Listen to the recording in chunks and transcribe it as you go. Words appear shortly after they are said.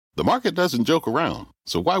The market doesn't joke around,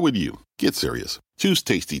 so why would you? Get serious. Choose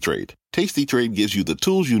Tasty Trade. Tasty Trade gives you the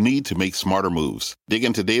tools you need to make smarter moves. Dig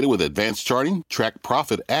into data with advanced charting, track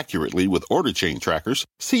profit accurately with order chain trackers,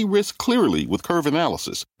 see risk clearly with curve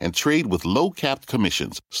analysis, and trade with low-capped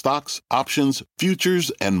commissions, stocks, options,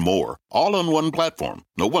 futures, and more. All on one platform.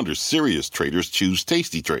 No wonder serious traders choose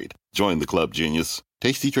Tasty Trade. Join the club, genius.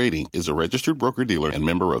 Tasty Trading is a registered broker-dealer and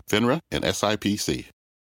member of FINRA and SIPC.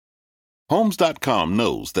 Homes.com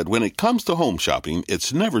knows that when it comes to home shopping,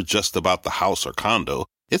 it's never just about the house or condo.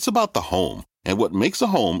 It's about the home. And what makes a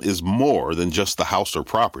home is more than just the house or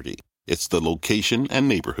property. It's the location and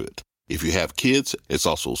neighborhood. If you have kids, it's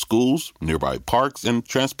also schools, nearby parks, and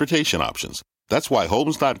transportation options. That's why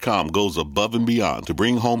Homes.com goes above and beyond to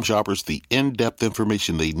bring home shoppers the in-depth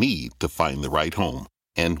information they need to find the right home.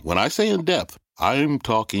 And when I say in-depth, I'm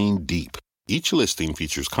talking deep. Each listing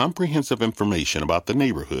features comprehensive information about the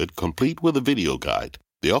neighborhood, complete with a video guide.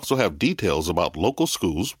 They also have details about local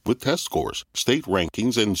schools with test scores, state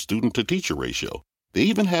rankings, and student-to-teacher ratio. They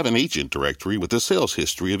even have an agent directory with the sales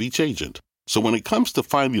history of each agent. So when it comes to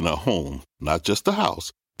finding a home, not just a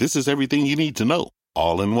house, this is everything you need to know,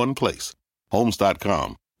 all in one place.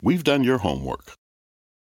 Homes.com. We've done your homework.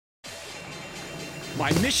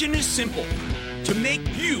 My mission is simple: to make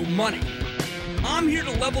you money. I'm here to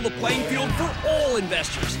level the playing field for all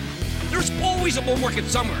investors. There's always a bull market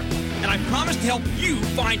somewhere, and I promise to help you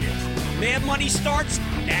find it. Mad Money starts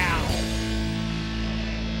now.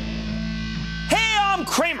 Hey, I'm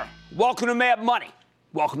Cramer. Welcome to Mad Money.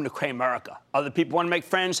 Welcome to Cramerica. Other people want to make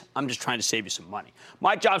friends. I'm just trying to save you some money.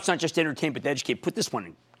 My job's not just to entertain, but to educate. Put this one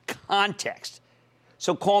in context.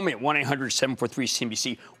 So call me at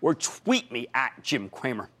 1-800-743-CNBC or tweet me at Jim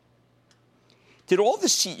Cramer. Did all the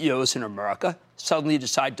CEOs in America suddenly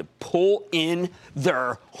decide to pull in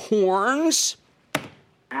their horns?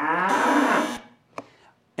 And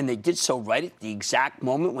they did so right at the exact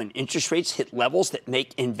moment when interest rates hit levels that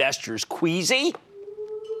make investors queasy?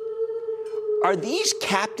 Are these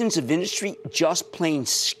captains of industry just plain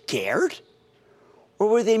scared? Or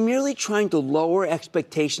were they merely trying to lower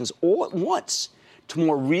expectations all at once to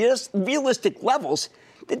more realistic levels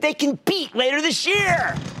that they can beat later this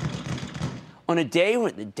year? On a day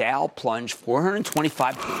when the Dow plunged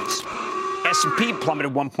 425 points, S&P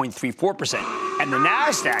plummeted 1.34%, and the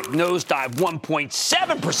Nasdaq nosedived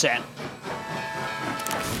 1.7%,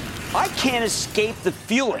 I can't escape the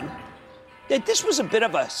feeling that this was a bit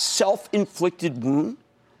of a self-inflicted wound,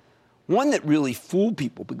 one that really fooled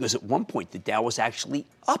people because at one point the Dow was actually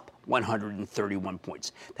up 131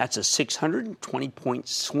 points. That's a 620-point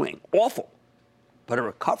swing. Awful, but a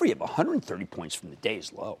recovery of 130 points from the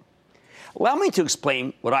day's low. Allow me to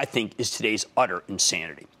explain what I think is today's utter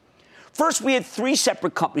insanity. First, we had 3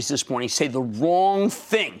 separate companies this morning say the wrong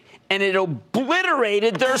thing, and it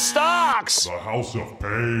obliterated their stocks. The House of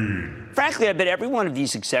Pain. Frankly, I bet every one of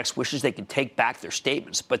these execs wishes they could take back their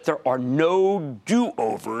statements, but there are no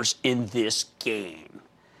do-overs in this game.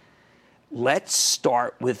 Let's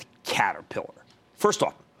start with Caterpillar. First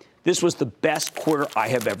off, this was the best quarter I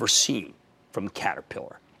have ever seen from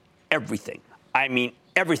Caterpillar. Everything, I mean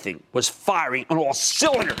everything, was firing on all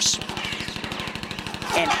cylinders.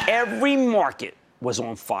 And every market was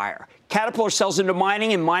on fire. Caterpillar sells into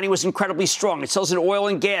mining, and mining was incredibly strong. It sells into oil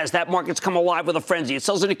and gas. That market's come alive with a frenzy. It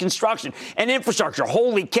sells into construction and infrastructure.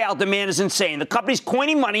 Holy cow, demand is insane. The company's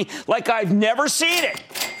coining money like I've never seen it.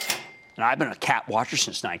 And I've been a cat watcher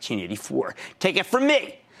since 1984. Take it from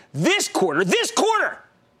me. This quarter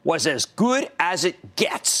was as good as it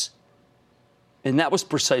gets. And that was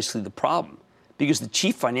precisely the problem, because the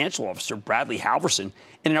chief financial officer, Bradley Halverson,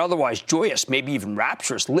 in an otherwise joyous, maybe even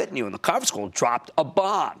rapturous litany on the conference call, dropped a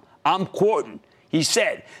bomb. I'm quoting. He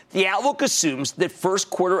said, the outlook assumes that first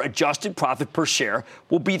quarter adjusted profit per share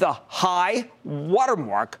will be the high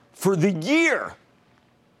watermark for the year.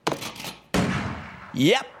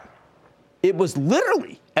 Yep. It was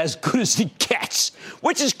literally as good as it gets,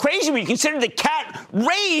 which is crazy when you consider the cat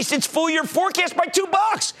raised its full-year forecast by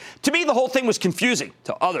 $2. To me, the whole thing was confusing.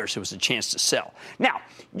 To others, it was a chance to sell. Now,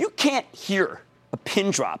 you can't hear a pin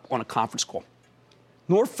drop on a conference call,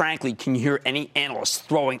 nor, frankly, can you hear any analysts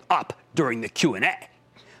throwing up during the Q&A.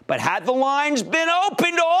 But had the lines been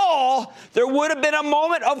open to all, there would have been a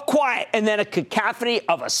moment of quiet and then a cacophony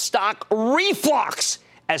of a stock reflux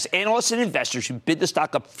as analysts and investors who bid the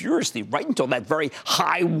stock up furiously right until that very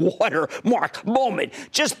high water mark moment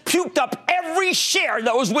just puked up every share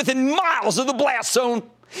that was within miles of the blast zone.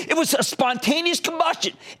 It was a spontaneous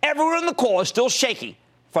combustion. Everyone on the call is still shaking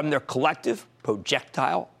from their collective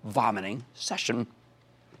projectile vomiting session.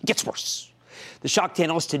 It gets worse. The shocked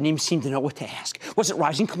analysts didn't even seem to know what to ask. Was it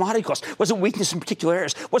rising commodity costs? Was it weakness in particular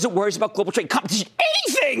areas? Was it worries about global trade, competition,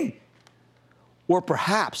 anything? Or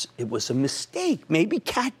perhaps it was a mistake. Maybe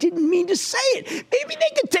Cat didn't mean to say it. Maybe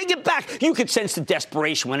they could take it back. You could sense the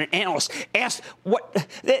desperation when an analyst asked what,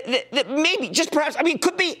 maybe, just perhaps, I mean, it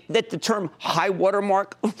could be that the term high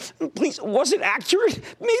watermark, please, wasn't accurate.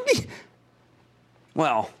 Maybe.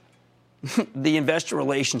 Well, the investor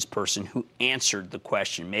relations person who answered the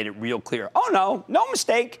question made it real clear. Oh, no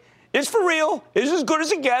mistake. It's for real. It's as good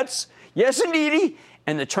as it gets. Yes, indeedy.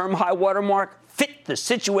 And the term high watermark fit the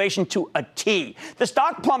situation to a T. The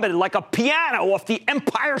stock plummeted like a piano off the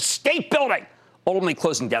Empire State Building, ultimately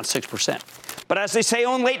closing down 6%. But as they say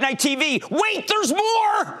on late night TV, wait, there's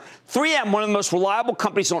more! 3M, one of the most reliable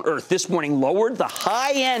companies on earth, this morning lowered the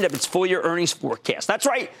high end of its full-year earnings forecast. That's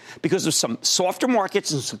right. Because of some softer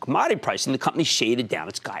markets and some commodity pricing, the company shaded down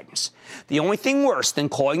its guidance. The only thing worse than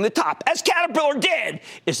calling the top, as Caterpillar did,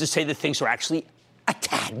 is to say that things are actually a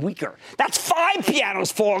tad weaker. That's 5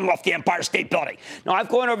 pianos falling off the Empire State Building. Now, I've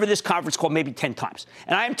gone over this conference call maybe 10 times,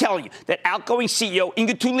 and I am telling you that outgoing CEO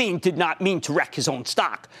Inge Thulin did not mean to wreck his own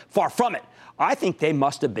stock. Far from it. I think they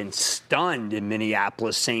must have been stunned in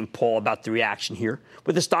Minneapolis, St. Paul, about the reaction here,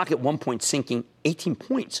 with the stock at one point sinking 18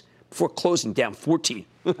 points before closing down 14.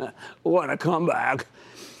 What a comeback.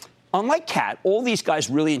 Unlike Cat, all these guys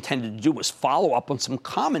really intended to do was follow up on some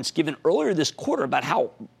comments given earlier this quarter about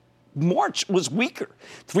how March was weaker.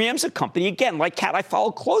 3M's a company, again, like Cat, I follow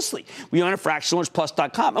closely. We own it for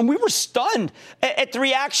ActionAlertsPlus.com, and we were stunned at the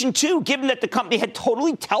reaction, too, given that the company had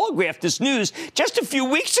totally telegraphed this news just a few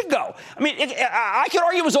weeks ago. I mean, I could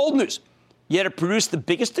argue it was old news. Yet it produced the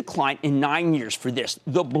biggest decline in 9 years for this,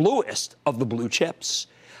 the bluest of the blue chips.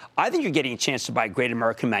 I think you're getting a chance to buy a great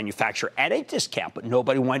American manufacturer at a discount, but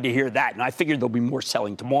nobody wanted to hear that, and I figured there'll be more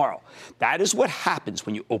selling tomorrow. That is what happens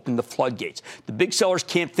when you open the floodgates. The big sellers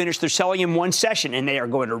can't finish their selling in one session, and they are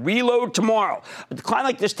going to reload tomorrow. A decline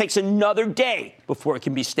like this takes another day before it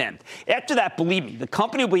can be stemmed. After that, believe me, the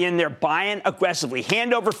company will be in there buying aggressively,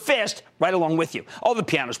 hand over fist, right along with you. Oh, the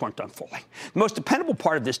pianos weren't done falling. The most dependable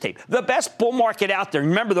part of this tape, the best bull market out there.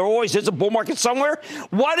 Remember, there always is a bull market somewhere.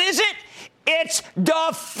 What is it? It's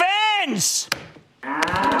defense!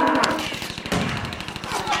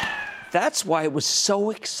 That's why it was so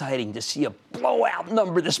exciting to see a blowout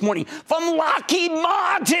number this morning from Lockheed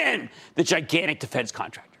Martin, the gigantic defense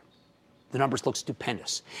contractor. The numbers look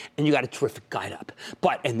stupendous, and you got a terrific guide up.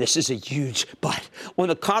 But, and this is a huge but, on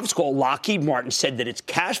the conference call, Lockheed Martin said that its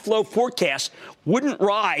cash flow forecast wouldn't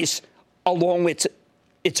rise along with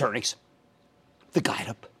its earnings. The guide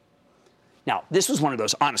up. Now, this was one of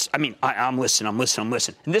those, honest, I mean, I'm listening.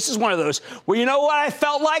 And this is one of those where, you know what I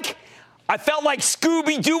felt like? I felt like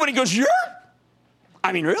Scooby-Doo when he goes, yerp.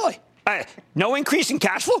 I mean, really? No increase in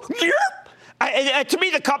cash flow? Yerp. To me,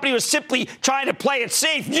 the company was simply trying to play it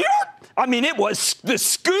safe. Yerp. I mean, it was the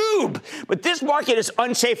Scoob. But this market is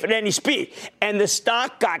unsafe at any speed. And the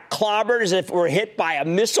stock got clobbered as if it were hit by a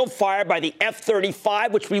missile fired by the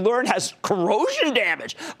F-35, which we learned has corrosion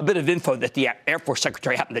damage. A bit of info that the Air Force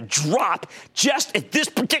Secretary happened to drop just at this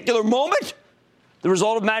particular moment. The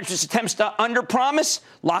result of management's attempts to underpromise,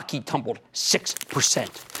 Lockheed tumbled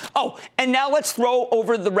 6%. Oh, and now let's throw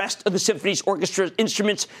over the rest of the symphony's orchestra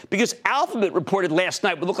instruments, because Alphabet reported last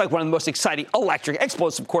night would look like one of the most exciting electric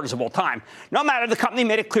explosive quarters of all time. No matter, the company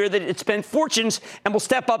made it clear that it spent fortunes and will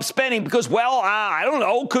step up spending because, well, I don't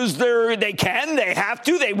know, because they can, they have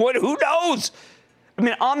to, they would, who knows? I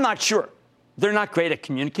mean, I'm not sure. They're not great at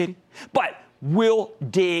communicating, but we'll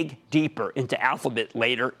dig deeper into Alphabet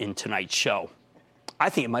later in tonight's show. I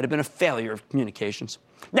think it might have been a failure of communications.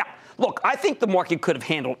 Now, look, I think the market could have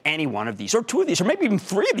handled any one of these, or two of these, or maybe even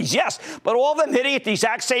three of these, yes. But all of them hitting at the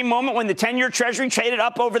exact same moment when the 10-year Treasury traded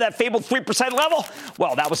up over that fabled 3% level,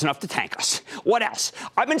 well, that was enough to tank us. What else?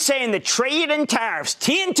 I've been saying that trade and tariffs,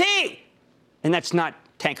 TNT, and that's not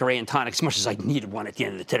Tanqueray and tonic as much as I needed one at the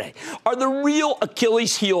end of the day, are the real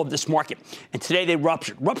Achilles heel of this market. And today they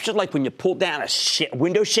ruptured like when you pull down a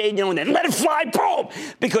window shade, and then let it fly, boom!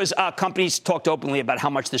 Because companies talked openly about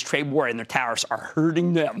how much this trade war and their tariffs are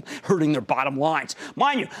hurting them, hurting their bottom lines.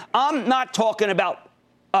 Mind you, I'm not talking about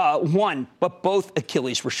one, but both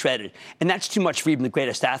Achilles were shredded. And that's too much for even the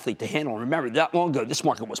greatest athlete to handle. And remember, that long ago, this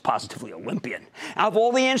market was positively Olympian. Have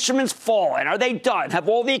all the instruments fallen? Are they done? Have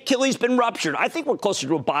all the Achilles been ruptured? I think we're closer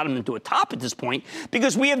to a bottom than to a top at this point,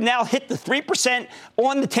 because we have now hit the 3%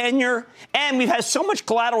 on the 10-year, and we've had so much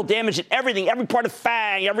collateral damage in everything, every part of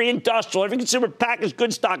FANG, every industrial, every consumer packaged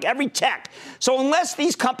goods stock, every tech. So unless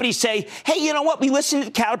these companies say, hey, you know what, we listened to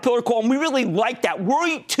the Caterpillar call, and we really like that,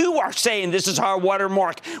 we too are saying this is our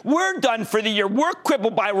watermark, We're done for the year. We're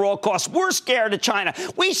crippled by raw costs. We're scared of China.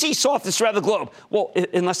 We see softness around the globe. Well,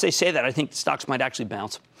 unless they say that, I think stocks might actually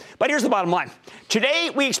bounce. But here's the bottom line.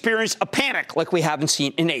 Today, we experience a panic like we haven't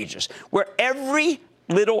seen in ages, where every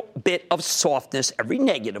little bit of softness, every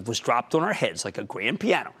negative was dropped on our heads like a grand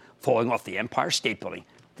piano falling off the Empire State Building.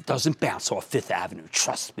 It doesn't bounce off Fifth Avenue,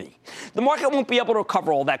 trust me. The market won't be able to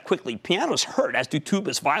recover all that quickly. Pianos hurt, as do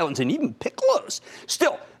tubas, violins, and even piccolos.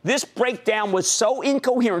 Still, this breakdown was so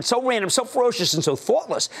incoherent, so random, so ferocious, and so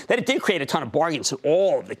thoughtless that it did create a ton of bargains in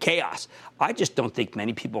all of the chaos. I just don't think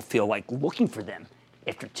many people feel like looking for them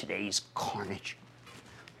after today's carnage.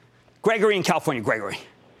 Gregory in California. Gregory.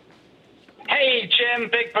 Hey, Jim,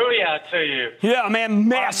 big booyah to you. Yeah, man,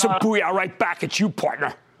 massive booyah right back at you,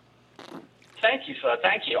 partner. Thank you, sir.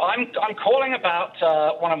 Thank you. I'm calling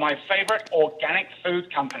about one of my favorite organic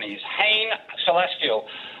food companies, Hain Celestial.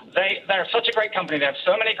 They're such a great company. They have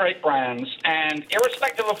so many great brands, and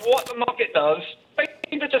irrespective of what the market does, they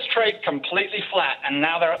seem to just trade completely flat, and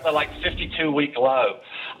now they're at the 52-week low.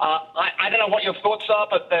 I don't know what your thoughts are,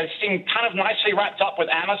 but they seem kind of nicely wrapped up with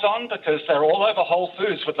Amazon because they're all over Whole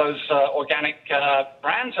Foods with those organic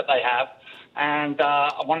brands that they have. And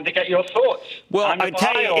I wanted to get your thoughts. Well, I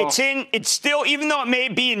tell you, it's still, even though it may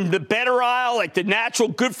be in the better aisle, like the natural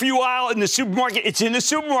good for you aisle in the supermarket, it's in the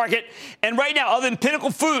supermarket. And right now, other than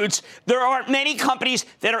Pinnacle Foods, there aren't many companies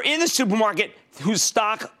that are in the supermarket whose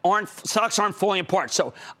stocks aren't falling apart.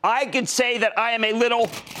 So I could say that I am a little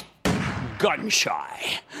gun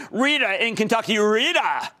shy. Rita in Kentucky.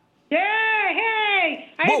 Rita. Yeah, hey.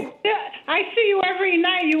 I see you every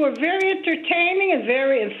night. You were very entertaining and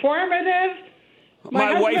very informative.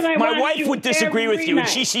 My wife would disagree with you, and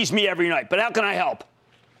she sees me every night. But how can I help?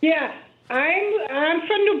 Yeah, I'm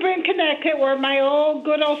from New Britain, Connecticut, where my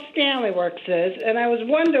good old Stanley Works is, and I was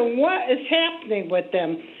wondering what is happening with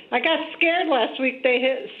them. I got scared last week. They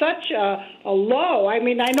hit such a low. I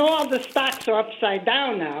mean, I know all the stocks are upside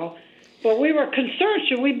down now, but we were concerned.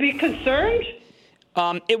 Should we be concerned?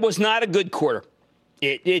 It was not a good quarter.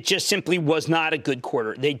 It just simply was not a good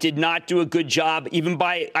quarter. They did not do a good job, even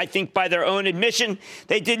by their own admission.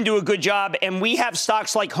 They didn't do a good job. And we have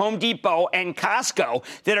stocks like Home Depot and Costco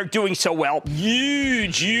that are doing so well.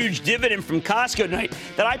 Huge dividend from Costco tonight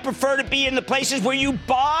that I prefer to be in the places where you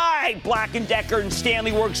buy Black & Decker and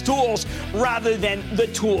Stanley Works tools rather than the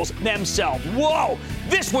tools themselves. Whoa,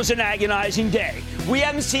 this was an agonizing day. We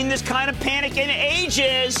haven't seen this kind of panic in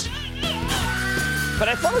ages. But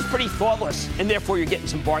I thought it was pretty thoughtless, and therefore you're getting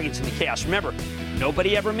some bargains in the chaos. Remember,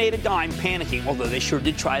 nobody ever made a dime panicking, although they sure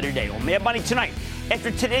did try today. On Mad Money tonight, after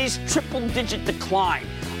today's triple-digit decline,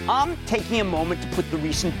 I'm taking a moment to put the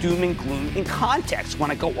recent doom and gloom in context when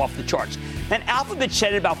I go off the charts. And Alphabet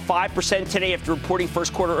shedded about 5% today after reporting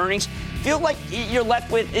first quarter earnings. Feel like you're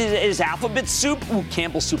left with is Alphabet soup? Ooh,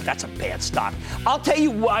 Campbell's soup, that's a bad stock. I'll tell you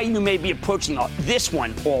why you may be approaching this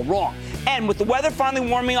one all wrong. And with the weather finally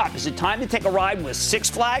warming up, is it time to take a ride with Six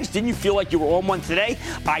Flags? Didn't you feel like you were on one today?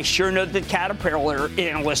 I sure know that Caterpillar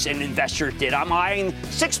analysts and investors did. I'm eyeing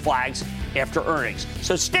Six Flags after earnings.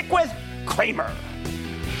 So stick with Cramer.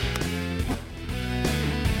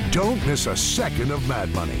 Don't miss a second of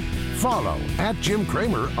Mad Money. Follow @Jim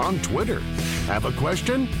Cramer on Twitter. Have a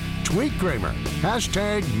question? Tweet Cramer.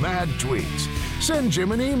 #MadTweets. Send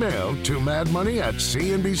Jim an email to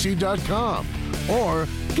madmoney@cnbc.com or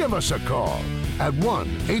give us a call at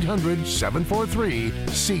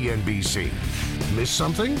 1-800-743-CNBC. Miss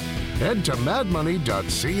something? Head to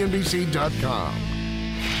madmoney.cnbc.com.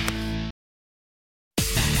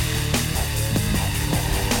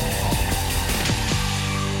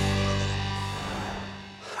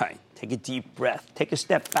 All right, take a deep breath. Take a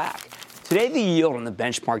step back. Today, the yield on the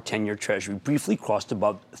benchmark 10-year Treasury briefly crossed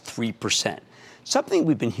above 3%, something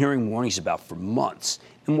we've been hearing warnings about for months.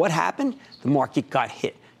 And what happened? The market got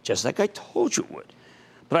hit, just like I told you it would.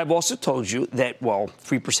 But I've also told you that,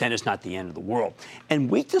 3% is not the end of the world. And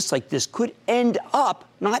weakness like this could end up,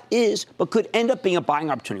 could end up being a buying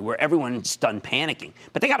opportunity where everyone's done panicking.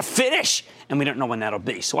 But they got to finish, and we don't know when that'll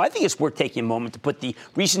be. So I think it's worth taking a moment to put the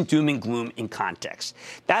recent doom and gloom in context.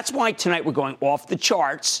 That's why tonight we're going off the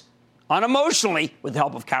charts, unemotionally, with the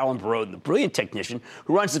help of Carolyn Baroden, the brilliant technician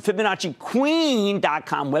who runs the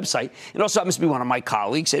FibonacciQueen.com website and also happens to be one of my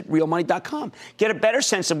colleagues at RealMoney.com. Get a better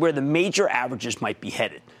sense of where the major averages might be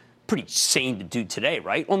headed. Pretty sane to do today,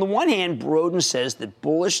 right? On the one hand, Baroden says that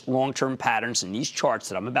bullish long-term patterns in these charts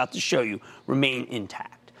that I'm about to show you remain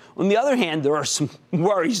intact. On the other hand, there are some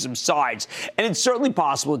worrisome sides, and it's certainly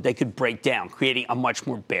possible that they could break down, creating a much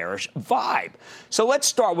more bearish vibe. So let's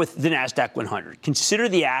start with the NASDAQ 100. Consider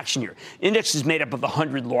the action here. Index is made up of the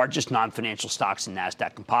 100 largest non-financial stocks in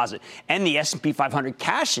NASDAQ Composite and the S&P 500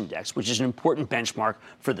 Cash Index, which is an important benchmark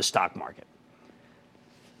for the stock market.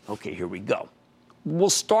 Okay, here we go.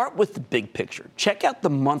 We'll start with the big picture. Check out the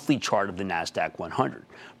monthly chart of the NASDAQ 100.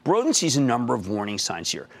 Broden sees a number of warning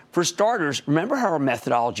signs here. For starters, remember how our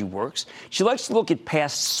methodology works? She likes to look at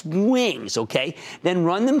past swings, okay, then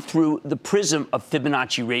run them through the prism of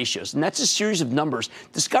Fibonacci ratios. And that's a series of numbers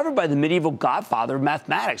discovered by the medieval godfather of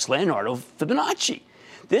mathematics, Leonardo Fibonacci.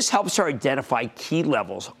 This helps her identify key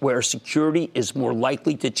levels where security is more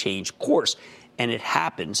likely to change course, and it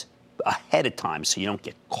happens ahead of time so you don't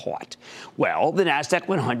get caught. Well, the NASDAQ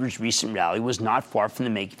 100's recent rally was not far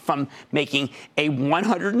from making a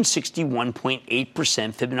 161.8%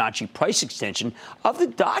 Fibonacci price extension of the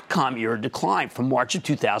dot-com era decline from March of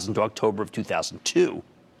 2000 to October of 2002.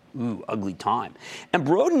 Ooh, ugly time. And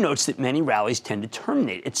Broden notes that many rallies tend to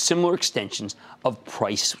terminate at similar extensions of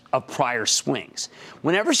prior swings.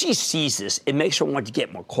 Whenever she sees this, it makes her want to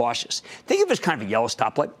get more cautious. Think of it as kind of a yellow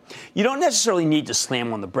stoplight. You don't necessarily need to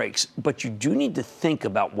slam on the brakes, but you do need to think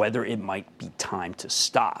about whether it might be time to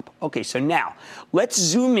stop. Okay, so now let's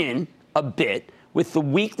zoom in a bit with the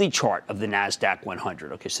weekly chart of the NASDAQ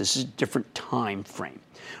 100. Okay, so this is a different time frame.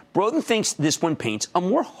 Broden thinks this one paints a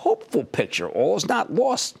more hopeful picture. All is not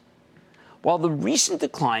lost. While the recent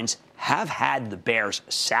declines have had the bears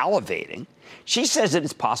salivating, she says that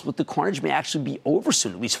it's possible that the carnage may actually be over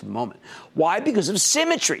soon, at least for the moment. Why? Because of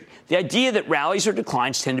symmetry. The idea that rallies or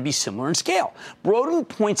declines tend to be similar in scale. Broden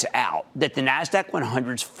points out that the NASDAQ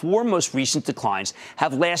 100's four most recent declines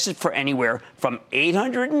have lasted for anywhere from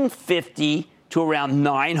 850 to around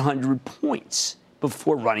 900 points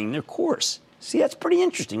before running their course. See, that's pretty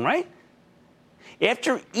interesting, right?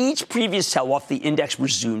 After each previous sell-off, the index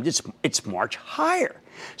resumed its march higher.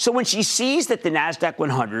 So when she sees that the NASDAQ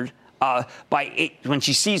 100 by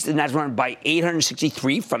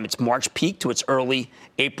 863 from its March peak to its early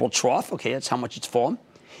April trough, okay, that's how much it's fallen,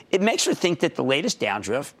 it makes her think that the latest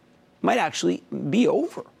downdraft might actually be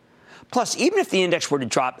over. Plus, even if the index were to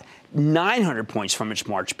drop 900 points from its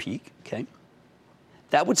March peak, okay,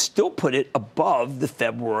 that would still put it above the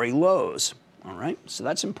February lows. All right, so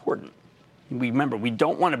that's important. Remember, she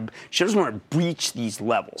doesn't want to breach these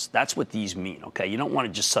levels. That's what these mean, okay? You don't want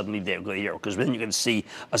to just suddenly go here, because then you're going to see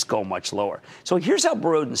us go much lower. So here's how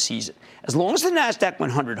Broden sees it. As long as the NASDAQ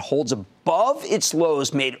 100 holds above its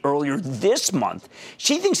lows made earlier this month,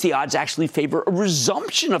 she thinks the odds actually favor a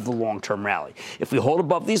resumption of the long-term rally. If we hold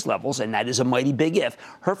above these levels, and that is a mighty big if,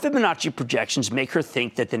 her Fibonacci projections make her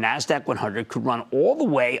think that the NASDAQ 100 could run all the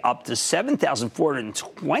way up to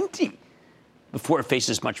 7,420 before it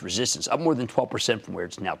faces much resistance, up more than 12% from where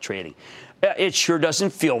it's now trading. It sure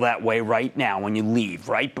doesn't feel that way right now when you leave,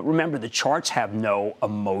 right? But remember, the charts have no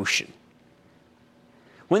emotion.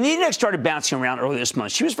 When the index started bouncing around earlier this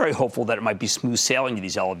month, she was very hopeful that it might be smooth sailing to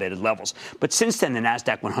these elevated levels. But since then, the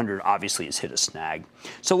NASDAQ 100 obviously has hit a snag.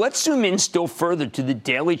 So let's zoom in still further to the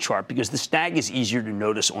daily chart, because the snag is easier to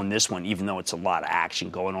notice on this one, even though it's a lot of action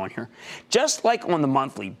going on here. Just like on the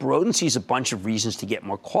monthly, Broden sees a bunch of reasons to get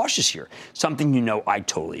more cautious here, something you know I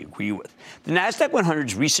totally agree with. The NASDAQ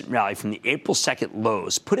 100's recent rally from the April 2nd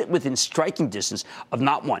lows put it within striking distance of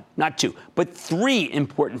not one, not two, but three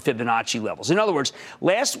important Fibonacci levels. In other words,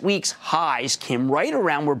 last week's highs came right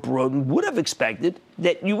around where Broden would have expected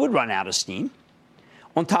that you would run out of steam.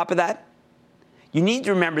 On top of that, you need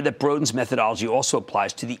to remember that Broden's methodology also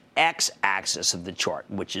applies to the x-axis of the chart,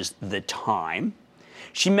 which is the time.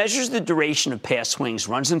 She measures the duration of past swings,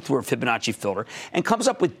 runs them through her Fibonacci filter, and comes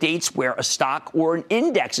up with dates where a stock or an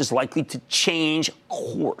index is likely to change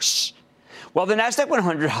course. Well, the NASDAQ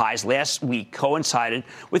 100 highs last week coincided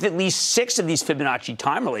with at least 6 of these Fibonacci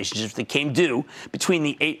time relationships that came due between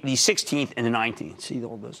the 16th and the 19th. See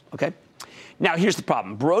all those? Okay. Now, here's the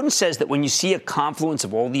problem. Broden says that when you see a confluence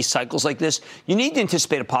of all these cycles like this, you need to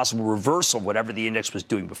anticipate a possible reversal of whatever the index was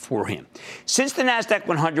doing beforehand. Since the NASDAQ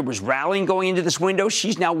 100 was rallying going into this window,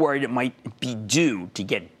 she's now worried it might be due to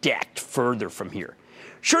get decked further from here.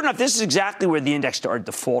 Sure enough, this is exactly where the index started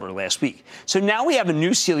to falter last week. So now we have a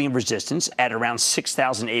new ceiling of resistance at around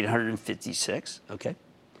 6,856, okay?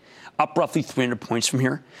 Up roughly 300 points from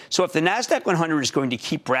here. So if the NASDAQ 100 is going to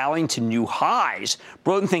keep rallying to new highs,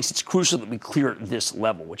 Broden thinks it's crucial that we clear this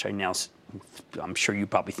level, which I now I'm sure you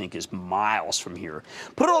probably think is miles from here.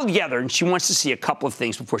 Put it all together, and she wants to see a couple of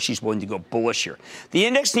things before she's willing to go bullish here. The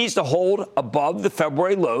index needs to hold above the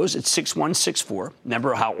February lows at 6164.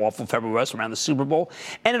 Remember how awful February was around the Super Bowl?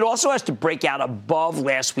 And it also has to break out above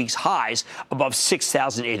last week's highs, above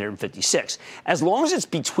 6,856. As long as it's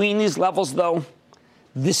between these levels, though,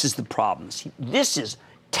 this is the problem. See, this is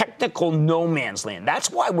technical no man's land. That's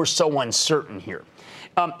why we're so uncertain here.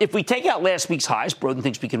 If we take out last week's highs, Broden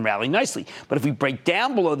thinks we can rally nicely. But if we break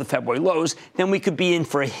down below the February lows, then we could be in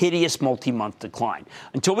for a hideous multi-month decline.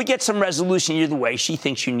 Until we get some resolution either way, she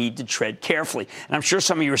thinks you need to tread carefully. And I'm sure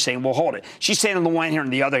some of you are saying, well, hold it. She's saying on the one hand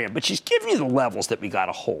and the other hand, but she's giving you the levels that we got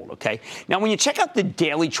to hold, okay? Now, when you check out the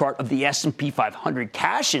daily chart of the S&P 500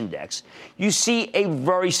 cash index, you see a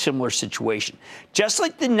very similar situation. Just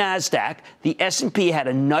like the NASDAQ, the S&P had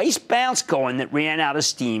a nice bounce going that ran out of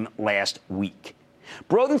steam last week.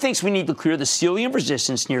 Broden thinks we need to clear the ceiling of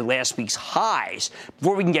resistance near last week's highs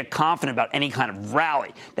before we can get confident about any kind of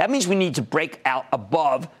rally. That means we need to break out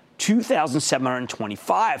above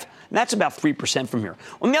 2,725, and that's about 3% from here.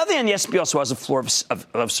 On the other hand, the S&P also has a floor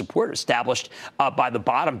of support established by the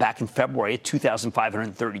bottom back in February at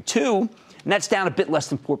 2,532. And that's down a bit less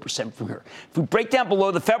than 4% from here. If we break down below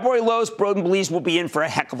the February lows, Broden believes we'll be in for a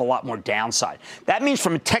heck of a lot more downside. That means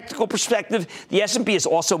from a technical perspective, the S&P is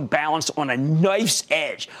also balanced on a knife's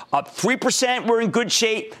edge. Up 3%, we're in good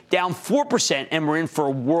shape. Down 4%, and we're in for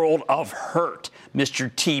a world of hurt. Mr.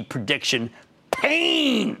 T prediction,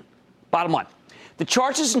 pain. Bottom line. The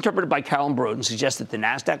charts as interpreted by Carolyn Broden suggest that the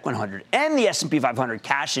NASDAQ 100 and the S&P 500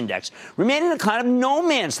 cash index remain in a kind of no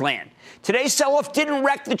man's land. Today's sell-off didn't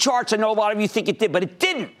wreck the charts. I know a lot of you think it did, but it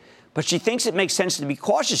didn't. But she thinks it makes sense to be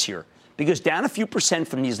cautious here because down a few percent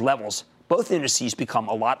from these levels, both indices become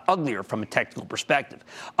a lot uglier from a technical perspective.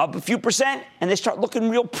 Up a few percent, and they start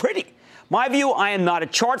looking real pretty. My view, I am not a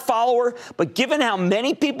chart follower, but given how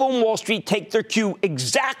many people in Wall Street take their cue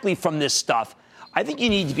exactly from this stuff, I think you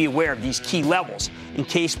need to be aware of these key levels in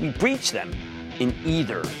case we breach them in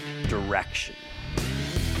either direction.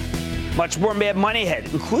 Much more Mad Money ahead,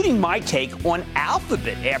 including my take on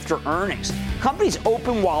Alphabet after earnings. Company's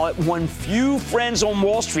open wallet won few friends on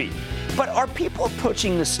Wall Street. But are people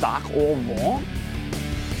approaching the stock all wrong?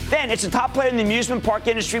 Then, it's a top player in the amusement park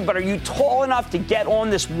industry, but are you tall enough to get on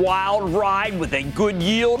this wild ride with a good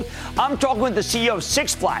yield? I'm talking with the CEO of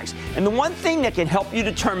Six Flags, and the one thing that can help you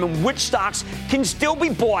determine which stocks can still be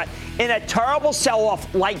bought in a terrible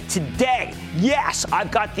sell-off like today. Yes,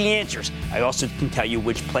 I've got the answers. I also can tell you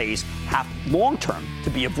which plays have long-term to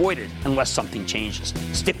be avoided unless something changes.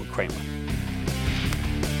 Stick with Cramer.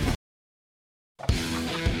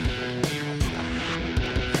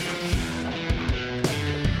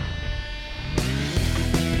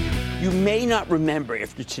 You may not remember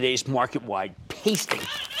after today's market-wide pasting,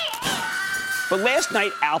 but last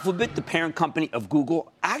night, Alphabet, the parent company of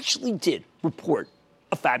Google, actually did report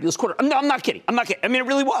a fabulous quarter. I'm not kidding. I mean, it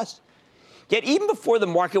really was. Yet even before the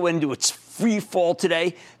market went into its free fall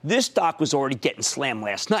today, this stock was already getting slammed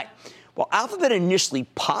last night. While Alphabet initially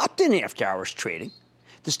popped in after-hours trading,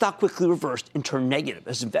 the stock quickly reversed and turned negative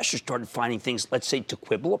as investors started finding things, let's say, to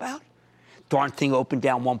quibble about. Darn thing opened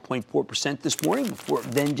down 1.4% this morning before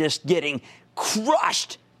then just getting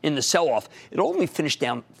crushed in the sell-off. It only finished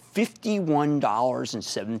down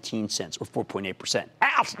 $51.17, or 4.8%.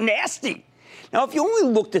 Ouch, nasty. Now, if you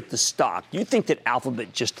only looked at the stock, you'd think that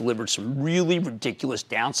Alphabet just delivered some really ridiculous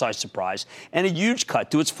downside surprise and a huge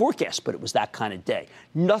cut to its forecast, but it was that kind of day.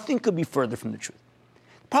 Nothing could be further from the truth.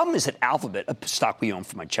 Problem is that Alphabet, a stock we own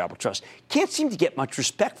for my Chapel Trust, can't seem to get much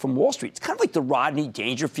respect from Wall Street. It's kind of like the Rodney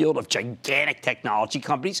Dangerfield of gigantic technology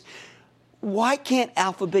companies. Why can't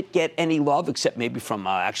Alphabet get any love except maybe from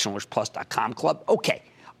ActionAlertsPlus.com Club? Okay,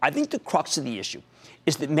 I think the crux of the issue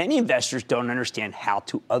is that many investors don't understand how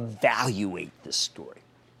to evaluate this story.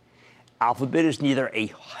 Alphabet is neither a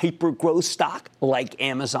hyper-growth stock like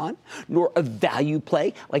Amazon, nor a value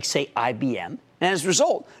play like, say, IBM. And as a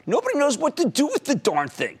result, nobody knows what to do with the darn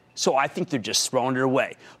thing. So I think they're just throwing it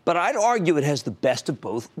away. But I'd argue it has the best of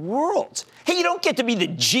both worlds. Hey, you don't get to be the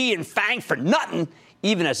G in FANG for nothing,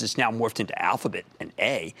 even as it's now morphed into Alphabet and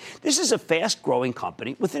A. This is a fast-growing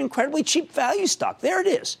company with an incredibly cheap value stock. There it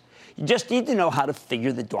is. You just need to know how to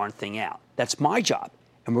figure the darn thing out. That's my job,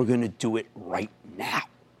 and we're going to do it right now.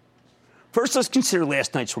 First, let's consider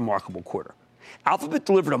last night's remarkable quarter. Alphabet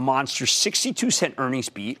delivered a monster 62-cent earnings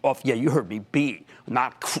beat off, yeah, you heard me, beat.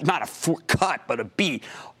 Not a cut, but a beat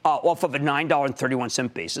off of a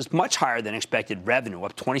 $9.31 basis, much higher than expected revenue,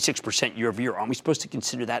 up 26% year over year. Aren't we supposed to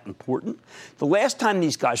consider that important? The last time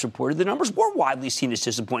these guys reported, the numbers were widely seen as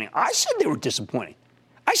disappointing. I said they were disappointing.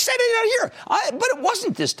 I said it out here, but it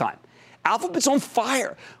wasn't this time. Alphabet's on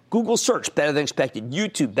fire. Google search, better than expected.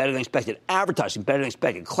 YouTube, better than expected. Advertising, better than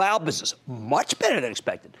expected. Cloud business, much better than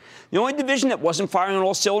expected. The only division that wasn't firing on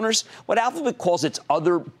all cylinders, what Alphabet calls its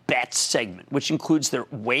other bets segment, which includes their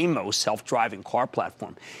Waymo self-driving car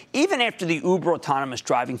platform. Even after the Uber autonomous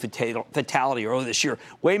driving fatality earlier this year,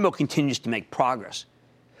 Waymo continues to make progress.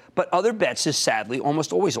 But other bets is sadly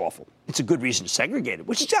almost always awful. It's a good reason to segregate it,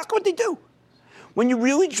 which is exactly what they do. When you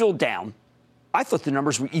really drill down, I thought the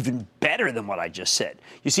numbers were even better than what I just said.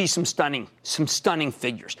 You see some stunning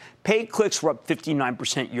figures. Paid clicks were up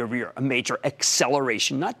 59% year over year, a major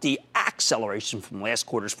acceleration, not the acceleration from last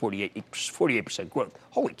quarter's 48% growth.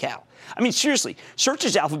 Holy cow. I mean, seriously, search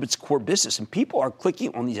is Alphabet's core business, and people are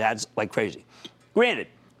clicking on these ads like crazy. Granted,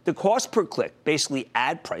 the cost per click, basically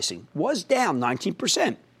ad pricing, was down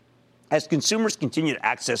 19% as consumers continue to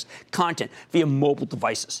access content via mobile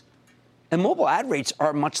devices. And mobile ad rates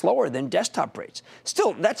are much lower than desktop rates.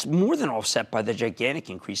 Still, that's more than offset by the gigantic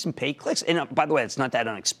increase in paid clicks. And by the way, it's not that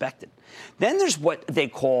unexpected. Then there's what they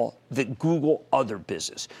call the Google Other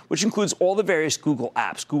business, which includes all the various Google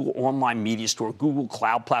apps, Google Online Media Store, Google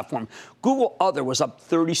Cloud Platform. Google Other was up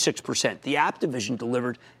 36%. The app division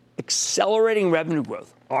delivered accelerating revenue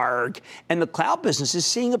growth. ARG. And the cloud business is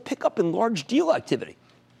seeing a pickup in large deal activity.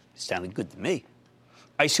 Sounded good to me.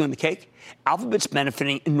 Icing on the cake, Alphabet's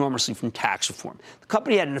benefiting enormously from tax reform. The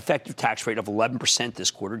company had an effective tax rate of 11%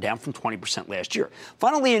 this quarter, down from 20% last year.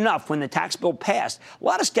 Funnily enough, when the tax bill passed, a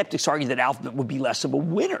lot of skeptics argued that Alphabet would be less of a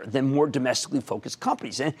winner than more domestically focused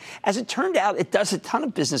companies. And as it turned out, it does a ton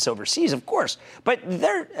of business overseas, of course, but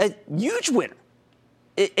they're a huge winner.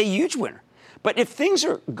 A huge winner. But if things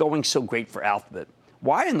are going so great for Alphabet,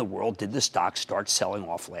 why in the world did the stock start selling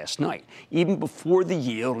off last night, even before the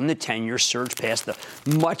yield and the 10-year surged past the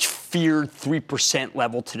much-feared 3%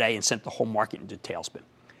 level today and sent the whole market into tailspin?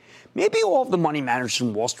 Maybe all of the money managers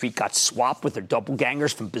in Wall Street got swapped with their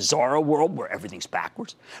doppelgangers from bizarro world where everything's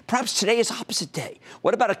backwards. Perhaps today is opposite day.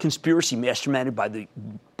 What about a conspiracy masterminded by the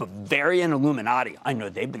Bavarian Illuminati? I know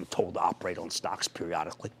they've been told to operate on stocks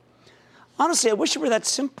periodically. Honestly, I wish it were that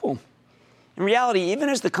simple. In reality, even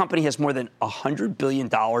as the company has more than $100 billion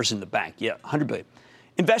in the bank, $100 billion,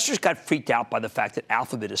 investors got freaked out by the fact that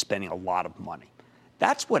Alphabet is spending a lot of money.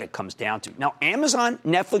 That's what it comes down to. Now, Amazon,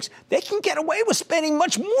 Netflix, they can get away with spending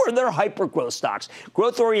much more. They're hyper-growth stocks.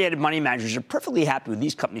 Growth-oriented money managers are perfectly happy with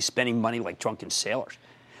these companies spending money like drunken sailors.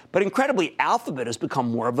 But incredibly, Alphabet has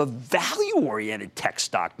become more of a value-oriented tech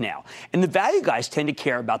stock now. And the value guys tend to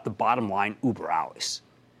care about the bottom line uber alles.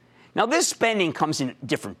 Now, this spending comes in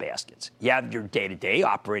different baskets. You have your day-to-day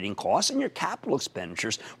operating costs and your capital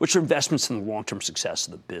expenditures, which are investments in the long-term success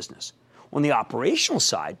of the business. On the operational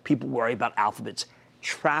side, people worry about Alphabet's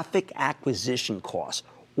traffic acquisition costs,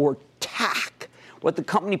 or TAC, what the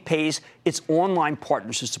company pays its online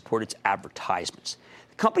partners to support its advertisements.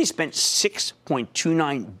 The company spent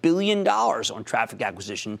 $6.29 billion on traffic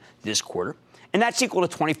acquisition this quarter, and that's equal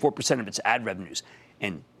to 24% of its ad revenues.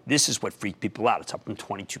 And this is what freaked people out. It's up from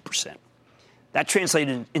 22%. That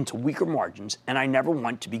translated into weaker margins, and I never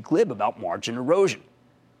want to be glib about margin erosion.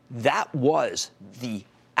 That was the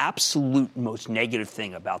absolute most negative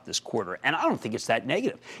thing about this quarter, and I don't think it's that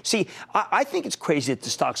negative. See, I think it's crazy that the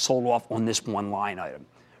stock sold off on this one line item.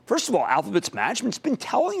 First of all, Alphabet's management's been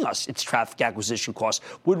telling us its traffic acquisition costs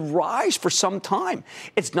would rise for some time.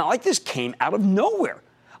 It's not like this came out of nowhere.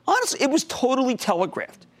 Honestly, it was totally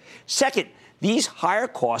telegraphed. Second, these higher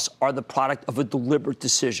costs are the product of a deliberate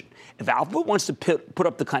decision. If Alphabet wants to put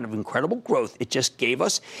up the kind of incredible growth it just gave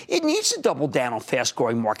us, it needs to double down on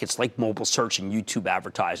fast-growing markets like mobile search and YouTube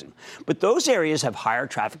advertising. But those areas have higher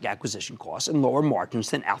traffic acquisition costs and lower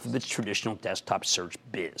margins than Alphabet's traditional desktop search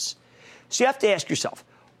biz. So you have to ask yourself,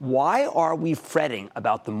 why are we fretting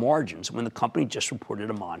about the margins when the company just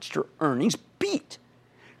reported a monster earnings beat?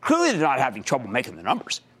 Clearly, they're not having trouble making the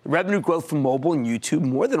numbers. The revenue growth from mobile and YouTube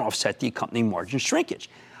more than offset the accompanying margin shrinkage.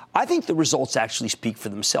 I think the results actually speak for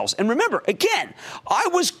themselves. And remember, again, I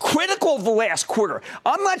was critical of the last quarter.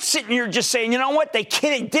 I'm not sitting here just saying, you know what, they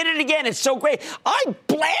did it again. It's so great. I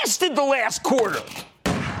blasted the last quarter.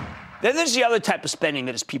 Then there's the other type of spending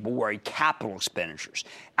that has people worried, capital expenditures.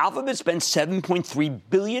 Alphabet spent $7.3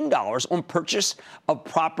 billion on purchase of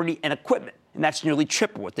property and equipment, and that's nearly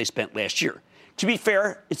triple what they spent last year. To be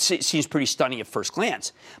fair, it seems pretty stunning at first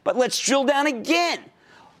glance. But let's drill down again.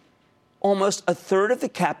 Almost a third of the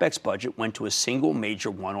CapEx budget went to a single major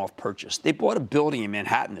one-off purchase. They bought a building in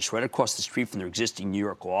Manhattan that's right across the street from their existing New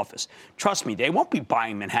York office. Trust me, they won't be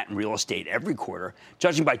buying Manhattan real estate every quarter.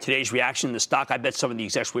 Judging by today's reaction in the stock, I bet some of the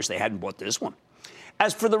execs wish they hadn't bought this one.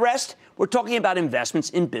 As for the rest, we're talking about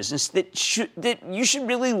investments in business that you should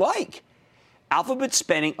really like. Alphabet's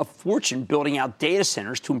spending a fortune building out data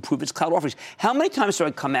centers to improve its cloud offerings. How many times do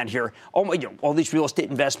I come out here, all these real estate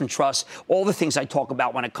investment trusts, all the things I talk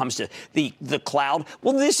about when it comes to the cloud?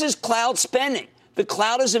 Well, this is cloud spending. The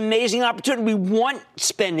cloud is an amazing opportunity. We want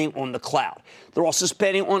spending on the cloud. They're also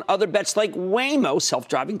spending on other bets like Waymo,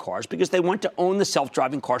 self-driving cars, because they want to own the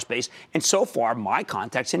self-driving car space. And so far, my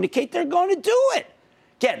contacts indicate they're going to do it.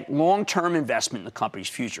 Again, long-term investment in the company's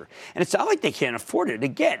future. And it's not like they can't afford it.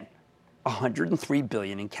 Again, $103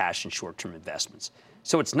 billion in cash and short-term investments.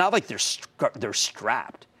 So it's not like they're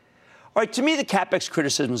strapped. All right, to me, the CapEx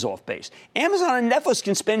criticism is off base. Amazon and Netflix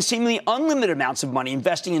can spend seemingly unlimited amounts of money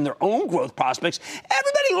investing in their own growth prospects.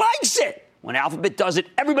 Everybody likes it. When Alphabet does it,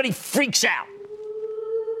 everybody freaks out.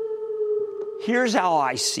 Here's how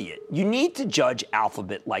I see it. You need to judge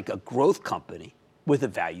Alphabet like a growth company with a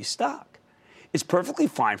value stock. It's perfectly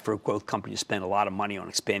fine for a growth company to spend a lot of money on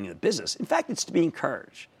expanding the business. In fact, it's to be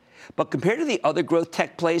encouraged. But compared to the other growth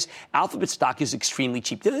tech plays, Alphabet stock is extremely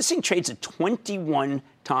cheap. This thing trades at 21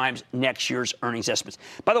 times next year's earnings estimates.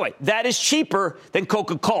 By the way, that is cheaper than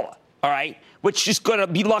Coca-Cola, all right, which is going to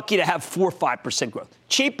be lucky to have 4 or 5% growth.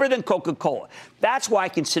 Cheaper than Coca-Cola. That's why I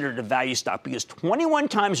consider it a value stock, because 21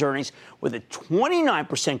 times earnings with a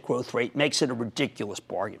 29% growth rate makes it a ridiculous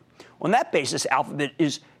bargain. On that basis, Alphabet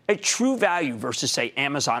is a true value versus, say,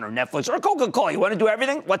 Amazon or Netflix or Coca-Cola. You want to do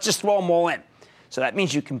everything? Let's just throw them all in. So that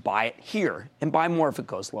means you can buy it here and buy more if it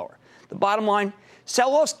goes lower. The bottom line,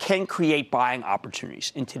 sell-offs can create buying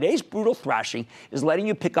opportunities. And today's brutal thrashing is letting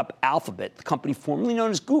you pick up Alphabet, the company formerly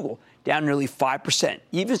known as Google, down nearly 5%,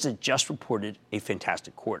 even as it just reported a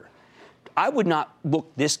fantastic quarter. I would not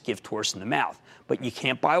look this gift horse in the mouth, but you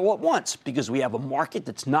can't buy all at once because we have a market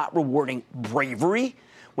that's not rewarding bravery.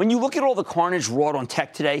 When you look at all the carnage wrought on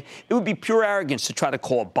tech today, it would be pure arrogance to try to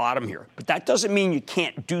call a bottom here. But that doesn't mean you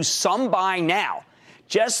can't do some buying now.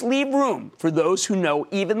 Just leave room for those who know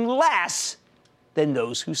even less than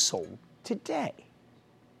those who sold today.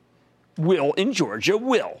 Will in Georgia.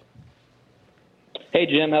 Will. Hey,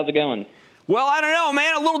 Jim. How's it going? Well, I don't know,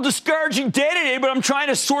 man. A little discouraging day today, but I'm trying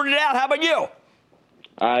to sort it out. How about you?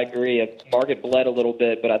 I agree. The market bled a little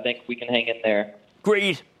bit, but I think we can hang in there.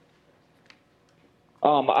 Agreed.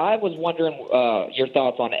 I was wondering your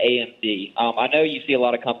thoughts on AMD. I know you see a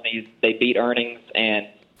lot of companies, they beat earnings and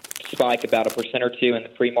spike about 1% or 2% in the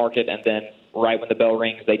pre-market, and then right when the bell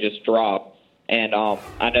rings, they just drop. And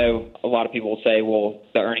I know a lot of people will say, well,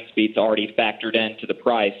 the earnings beat's already factored into the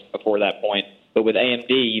price before that point. But with AMD,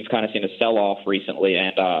 you've kind of seen a sell-off recently,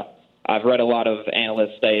 and I've read a lot of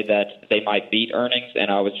analysts say that they might beat earnings, and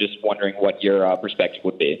I was just wondering what your perspective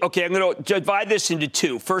would be. Okay, I'm going to divide this into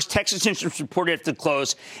two. First, Texas Instruments reported at the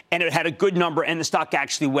close, and it had a good number, and the stock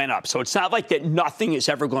actually went up. So it's not like that nothing is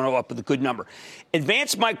ever going to go up with a good number.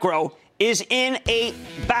 Advanced Micro is in a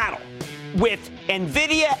battle with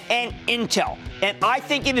NVIDIA and Intel, and I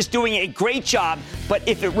think it is doing a great job. But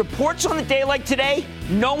if it reports on a day like today,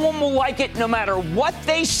 no one will like it no matter what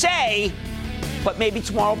they say. But maybe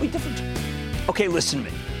tomorrow will be different. Okay, listen to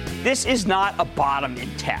me. This is not a bottom in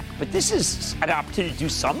tech, but this is an opportunity to do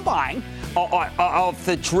some buying of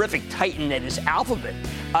the terrific titan that is Alphabet.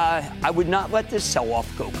 I would not let this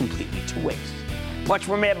sell-off go completely to waste. Much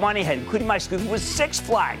more Mad Money ahead, including my scoop with Six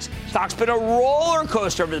Flags. Stock's been a roller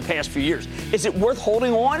coaster over the past few years. Is it worth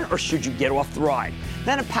holding on, or should you get off the ride?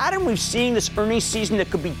 Then a pattern we've seen this earnings season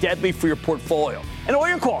that could be deadly for your portfolio. And all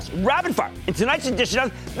your calls, rapid fire, in tonight's edition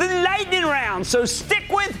of the Lightning Round. So stick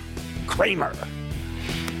with Cramer.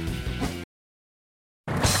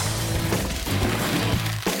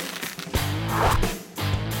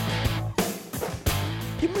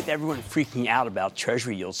 Even with everyone freaking out about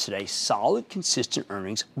Treasury yields today, solid, consistent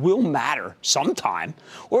earnings will matter sometime,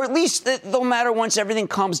 or at least they'll matter once everything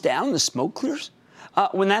calms down and the smoke clears.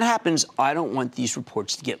 When that happens, I don't want these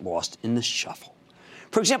reports to get lost in the shuffle.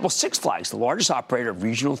 For example, Six Flags, the largest operator of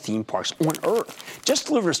regional theme parks on Earth, just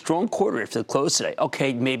delivered a strong quarter after the close today.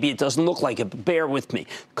 Okay, maybe it doesn't look like it, but bear with me.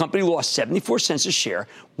 The company lost 74 cents a share.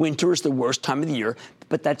 Winter is the worst time of the year,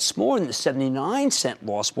 but that's more than the 79-cent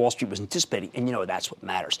loss Wall Street was anticipating, and that's what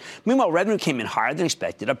matters. Meanwhile, revenue came in higher than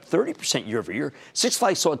expected, up 30% year over year. Six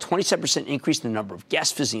Flags saw a 27% increase in the number of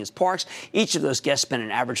guests visiting its parks. Each of those guests spent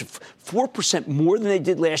an average of 4% more than they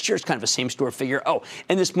did last year. It's kind of a same-store figure. Oh,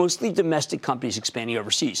 and this mostly domestic company is expanding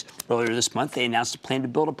overseas. Earlier this month, they announced a plan to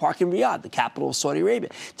build a park in Riyadh, the capital of Saudi Arabia.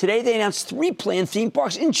 Today, they announced 3 planned theme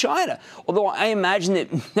parks in China, although I imagine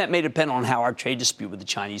that may depend on how our trade dispute with the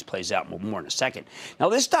Chinese plays out. More in a second. Now,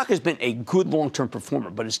 this stock has been a good long-term performer,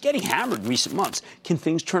 but it's getting hammered in recent months. Can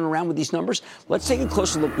things turn around with these numbers? Let's take a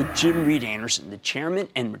closer look with Jim Reed Anderson, the chairman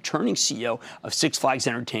and returning CEO of Six Flags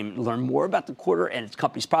Entertainment, to learn more about the quarter and its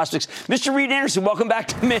company's prospects. Mr. Reed Anderson, welcome back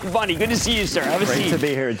to Mad Money. Good to see you, sir. Have a seat. Great to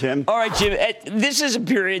be here, Jim. All right, Jim. This is a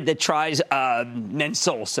period that tries men's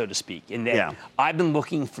soul, so to speak. And I've been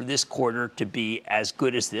looking for this quarter to be as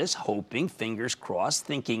good as this, hoping, fingers crossed,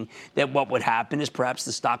 thinking that what would happen is perhaps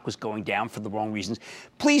the stock was going down for the wrong reasons.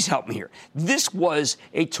 Please help me here. This was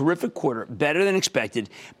a terrific quarter, better than expected.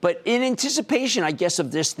 But in anticipation, I guess,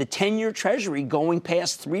 of this, the 10-year Treasury going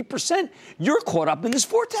past 3%, you're caught up in this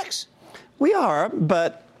vortex. We are,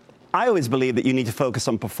 but I always believe that you need to focus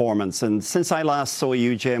on performance. And since I last saw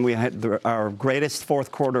you, Jim, we had our greatest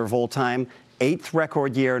fourth quarter of all time, 8th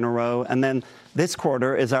record year in a row. And then this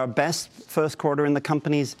quarter is our best first quarter in the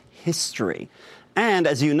company's history. And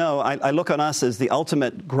as you know, I look on us as the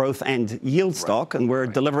ultimate growth and yield stock, and we're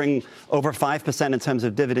delivering over 5% in terms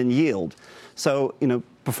of dividend yield. So,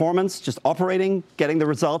 performance, just operating, getting the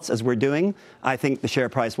results as we're doing, I think the share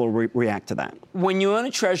price will react to that. When you own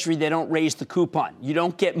a Treasury, they don't raise the coupon. You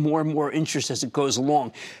don't get more and more interest as it goes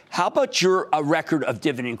along. How about your record of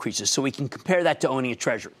dividend increases so we can compare that to owning a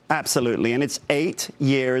Treasury? Absolutely. And it's 8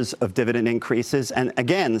 years of dividend increases. And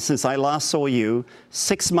again, since I last saw you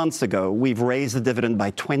 6 months ago, we've raised the dividend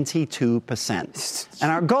by 22%.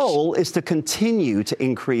 And our goal is to continue to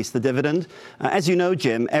increase the dividend. As you know,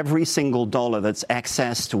 Jim, every single dollar that's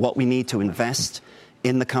excess to what we need to invest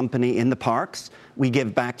in the company, in the parks, we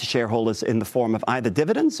give back to shareholders in the form of either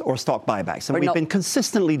dividends or stock buybacks. And we've been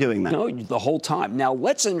consistently doing that. No, the whole time. Now,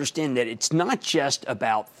 let's understand that it's not just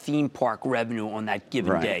about theme park revenue on that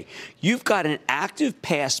given day. You've got an active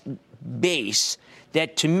pass base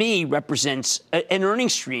that, to me, represents an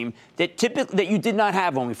earnings stream that you did not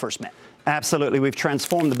have when we first met. Absolutely. We've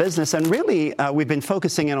transformed the business, and really we've been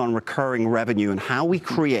focusing in on recurring revenue and how we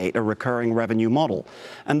create a recurring revenue model.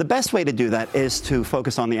 And the best way to do that is to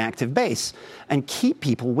focus on the active base and keep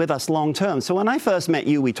people with us long term. So when I first met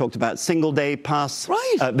you, we talked about single day pass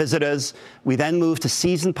visitors. We then moved to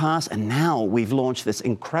season pass, and now we've launched this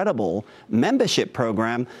incredible membership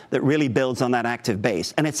program that really builds on that active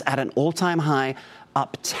base. And it's at an all-time high,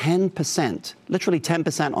 up 10%, literally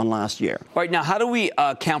 10% on last year. All right, now how do we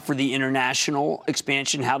account for the international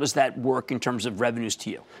expansion? How does that work in terms of revenues to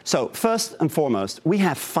you? So first and foremost, we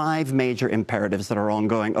have 5 major imperatives that are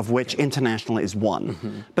ongoing, of which international is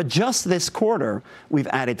one. But just this quarter, we've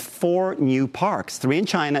added 4 new parks, 3 in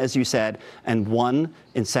China, as you said, and 1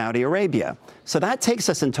 in Saudi Arabia. So that takes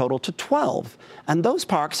us in total to 12. And those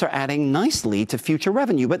parks are adding nicely to future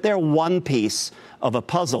revenue, but they're one piece of a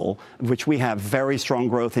puzzle, which we have very strong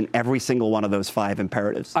growth in every single one of those 5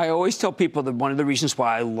 imperatives. I always tell people that one of the reasons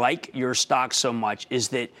why I like your stock so much is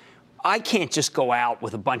that I can't just go out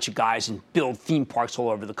with a bunch of guys and build theme parks all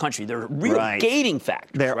over the country. There are real gating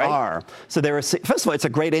factors. There are. So first of all, it's a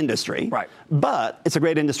great industry. Right. But it's a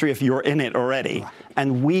great industry if you're in it already. Right.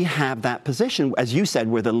 And we have that position. As you said,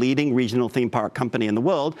 we're the leading regional theme park company in the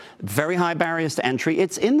world. Very high barriers to entry.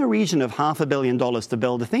 It's in the region of $500 million to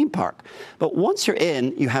build a theme park. But once you're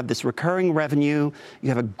in, you have this recurring revenue. You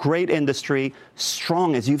have a great industry,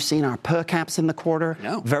 strong, as you've seen our per caps in the quarter.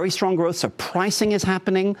 Very strong growth. So pricing is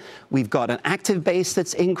happening. We've got an active base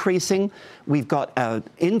that's increasing. We've got an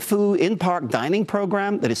in-park dining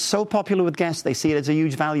program that is so popular with guests. They see it as a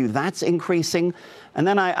huge value. That's increasing. And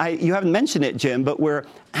then you haven't mentioned it, Jim, but we're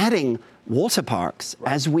adding water parks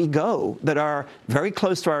as we go that are very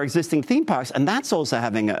close to our existing theme parks, and that's also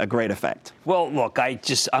having a great effect. Well, look,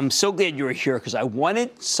 I'm so glad you were here because I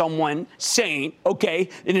wanted someone sane,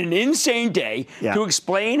 in an insane day, to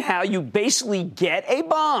explain how you basically get a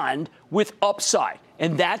bond with upside.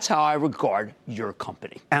 And that's how I regard your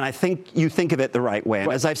company. And I think you think of it the right way.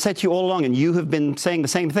 And as I've said to you all along, and you have been saying the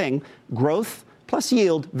same thing, growth plus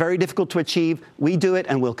yield, very difficult to achieve. We do it,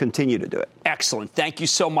 and we'll continue to do it. Excellent. Thank you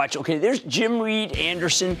so much. Okay, there's Jim Reed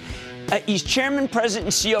Anderson. He's chairman, president,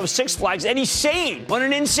 and CEO of Six Flags, and he's sane on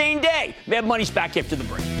an insane day. Mad Money's back after the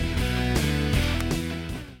break.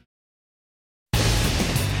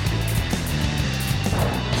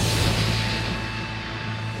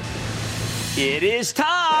 It is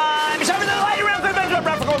time. It's time for the lightning round.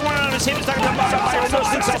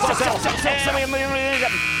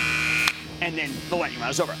 And then the lightning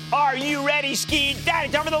round is over. Are you ready, Ski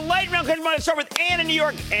Daddy? Time for the lightning round. Let's start with Ann in New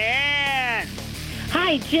York. Ann.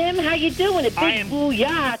 Hi, Jim. How you doing? A big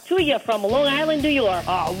booyah to you from Long Island, New York.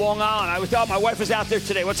 Long Island. My wife was out there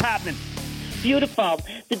today. What's happening? Beautiful.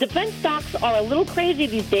 The defense stocks are a little crazy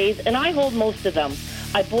these days, and I hold most of them.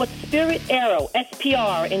 I bought Spirit Aero,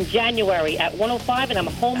 SPR, in January at 105, and I'm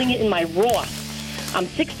holding it in my Roth. I'm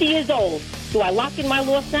 60 years old. Do I lock in my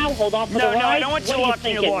loss now? Hold on for the ride? No, I don't want you to lock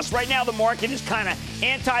in your thinking? loss. Right now, the market is kind of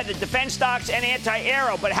anti the defense stocks and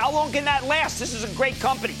anti-aero. But how long can that last? This is a great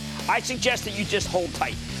company. I suggest that you just hold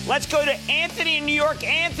tight. Let's go to Anthony in New York.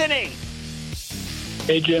 Anthony.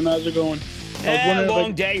 Hey, Jim. How's it going?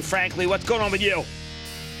 Long day, frankly. What's going on with you?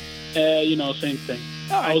 Same thing.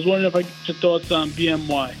 All right. I was wondering if I could get your thoughts on BMY.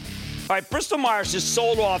 All right, Bristol-Myers has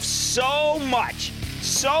sold off so much,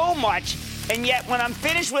 and yet when I'm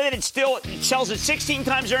finished with it, it sells at 16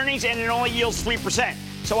 times earnings and it only yields 3%.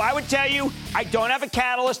 So I would tell you, I don't have a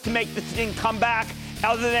catalyst to make the thing come back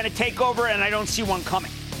other than a takeover, and I don't see one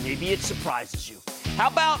coming. Maybe it surprises you. How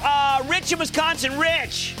about Rich in Wisconsin?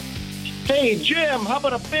 Rich. Hey, Jim, how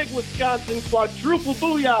about a big Wisconsin quadruple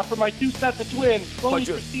booyah for my two sets of twins, Chloe,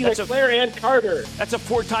 Christina, Claire, and Carter? That's a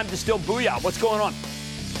 4-time distilled booyah. What's going on?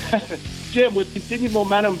 Jim, with continued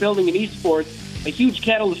momentum building in esports, a huge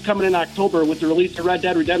catalyst coming in October with the release of Red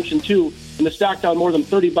Dead Redemption 2 and the stock down more than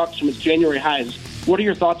 $30 from its January highs. What are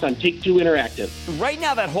your thoughts on Take-Two Interactive? Right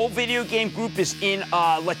now, that whole video game group is in,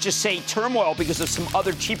 let's just say, turmoil because of some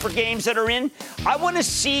other cheaper games that are in. I want to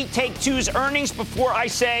see Take-Two's earnings before I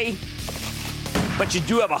say, but you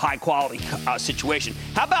do have a high-quality situation.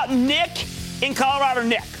 How about Nick in Colorado?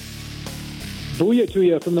 Nick. Booyah to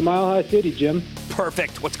you from the Mile High City, Jim.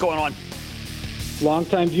 Perfect. What's going on?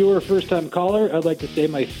 Long-time viewer, first-time caller. I'd like to say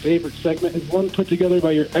my favorite segment is one put together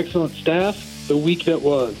by your excellent staff, The Week That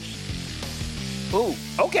Was. Ooh,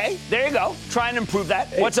 okay. There you go. Try and improve that.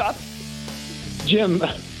 Hey. What's up? Jim,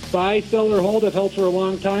 buy, sell, or hold have held for a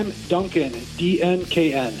long time. Dunkin',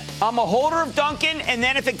 DNKN. I'm a holder of Dunkin', and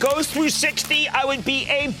then if it goes through 60, I would be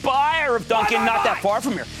a buyer of Dunkin', not that far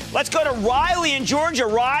from here. Let's go to Riley in Georgia.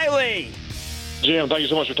 Riley. Jim, thank you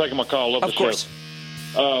so much for taking my call. Love the show. Of course.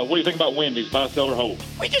 What do you think about Wendy's? Buy, sell, or hold?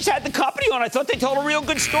 We just had the company on. I thought they told a real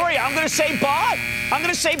good story. I'm going to say buy.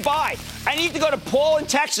 I need to go to Paul in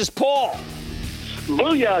Texas. Paul.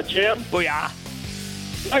 Booyah, Jim. Booyah.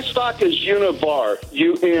 My stock is Univar,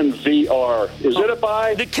 UNVR. Is it a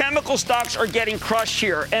buy? The chemical stocks are getting crushed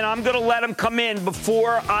here, and I'm going to let them come in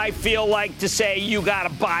before I feel like to say you got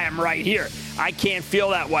to buy them right here. I can't feel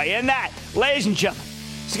that way. And that, ladies and gentlemen,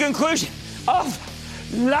 is the conclusion of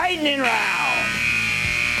Lightning Round.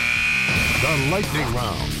 The Lightning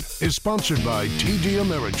Round is sponsored by TD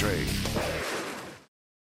Ameritrade.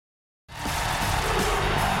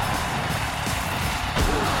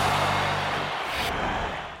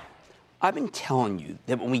 I've been telling you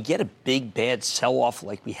that when we get a big, bad sell-off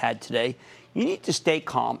like we had today, you need to stay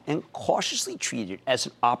calm and cautiously treat it as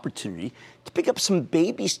an opportunity to pick up some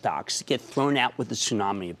baby stocks that get thrown out with the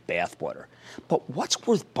tsunami of bathwater. But what's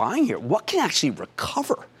worth buying here? What can actually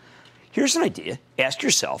recover? Here's an idea. Ask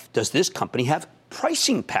yourself, does this company have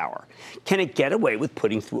pricing power? Can it get away with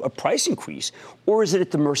putting through a price increase, or is it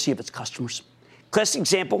at the mercy of its customers? Classic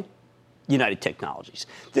example, United Technologies.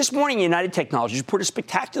 This morning, United Technologies reported a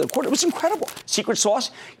spectacular quarter. It was incredible. Secret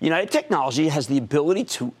sauce, United Technology has the ability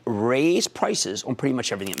to raise prices on pretty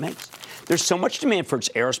much everything it makes. There's so much demand for its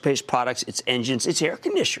aerospace products, its engines, its air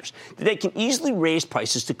conditioners, that they can easily raise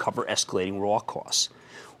prices to cover escalating raw costs.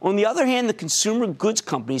 On the other hand, the consumer goods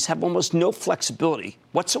companies have almost no flexibility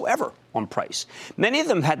whatsoever on price. Many of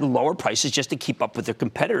them had to lower prices just to keep up with their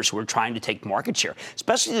competitors who are trying to take market share,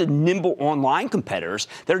 especially the nimble online competitors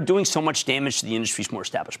that are doing so much damage to the industry's more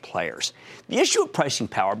established players. The issue of pricing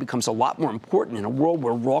power becomes a lot more important in a world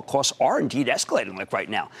where raw costs are indeed escalating like right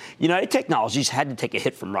now. United Technologies had to take a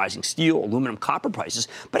hit from rising steel, aluminum, copper prices,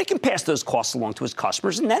 but it can pass those costs along to its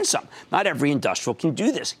customers and then some. Not every industrial can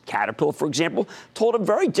do this. Caterpillar, for example, told a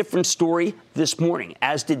very different story this morning,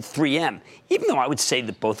 as did 3M, even though I would say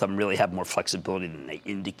that both of them really have more flexibility than they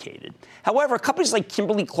indicated. However, companies like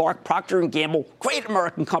Kimberly-Clark, Procter & Gamble, great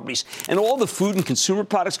American companies, and all the food and consumer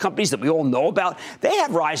products companies that we all know about, they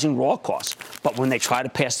have rising raw costs. But when they try to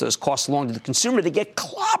pass those costs along to the consumer, they get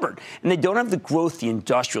clobbered, and they don't have the growth the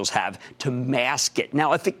industrials have to mask it.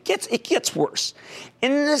 Now, if it gets worse.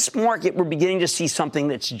 In this market, we're beginning to see something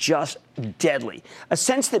that's just deadly, a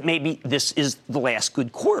sense that maybe this is the last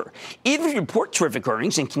good quarter. Even if you report terrific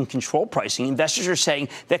earnings and can control pricing, investors are saying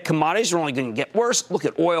that commodities are only going to get worse. Look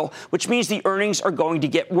at oil, which means the earnings are going to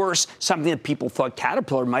get worse, something that people thought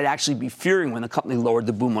Caterpillar might actually be fearing when the company lowered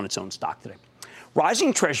the boom on its own stock today.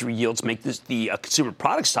 Rising Treasury yields make the consumer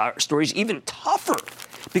product stories even tougher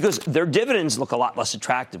because their dividends look a lot less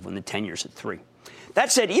attractive when the 10-year's at 3. That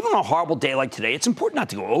said, even on a horrible day like today, it's important not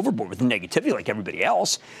to go overboard with the negativity like everybody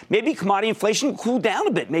else. Maybe commodity inflation will cool down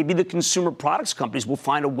a bit. Maybe the consumer products companies will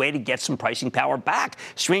find a way to get some pricing power back.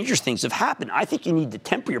 Stranger things have happened. I think you need to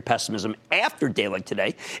temper your pessimism after a day like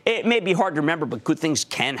today. It may be hard to remember, but good things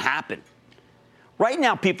can happen. Right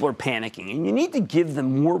now, people are panicking, and you need to give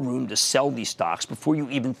them more room to sell these stocks before you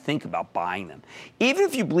even think about buying them. Even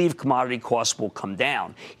if you believe commodity costs will come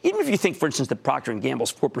down, even if you think, for instance, that Procter &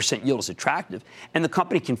 Gamble's 4% yield is attractive and the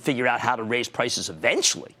company can figure out how to raise prices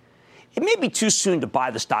eventually, it may be too soon to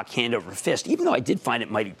buy the stock hand over fist, even though I did find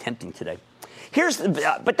it mighty tempting today.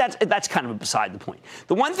 But that's kind of beside the point.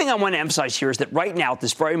 The one thing I want to emphasize here is that right now, at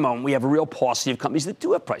this very moment, we have a real paucity of companies that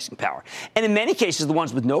do have pricing power. And in many cases, the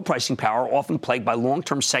ones with no pricing power are often plagued by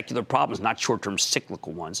long-term secular problems, not short-term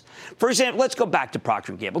cyclical ones. For example, let's go back to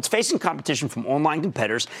Procter & Gamble. It's facing competition from online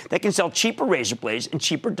competitors that can sell cheaper razor blades and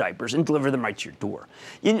cheaper diapers and deliver them right to your door.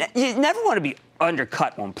 You never want to be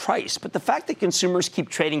undercut on price, but the fact that consumers keep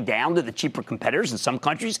trading down to the cheaper competitors in some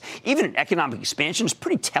countries, even in economic expansion, is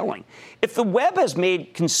pretty telling. If the web has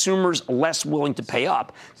made consumers less willing to pay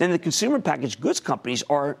up, then the consumer packaged goods companies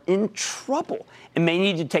are in trouble and may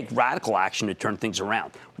need to take radical action to turn things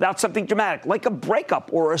around. Without something dramatic, like a breakup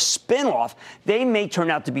or a spin-off, they may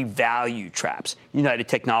turn out to be value traps. United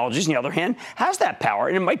Technologies, on the other hand, has that power,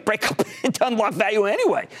 and it might break up to unlock value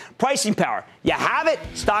anyway. Pricing power. You have it,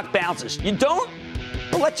 stock bounces. You don't?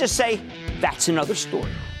 Well, let's just say that's another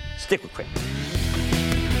story. Stick with Cramer.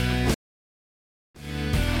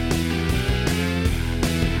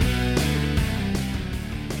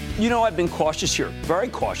 I've been cautious here, very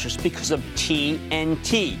cautious, because of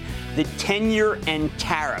TNT, the 10-year and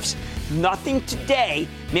tariffs. Nothing today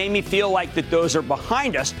made me feel like that those are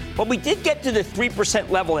behind us, but we did get to the 3%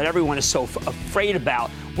 level that everyone is so afraid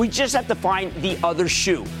about. We just have to find the other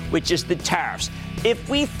shoe, which is the tariffs. If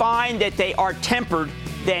we find that they are tempered,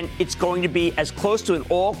 then it's going to be as close to an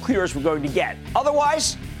all clear as we're going to get.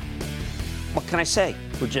 Otherwise, what can I say?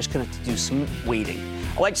 We're just going to have to do some waiting.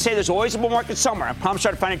 I like to say there's always a bull market somewhere. I promise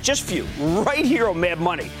I'll find it just for you, right here on Mad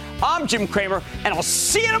Money. I'm Jim Cramer, and I'll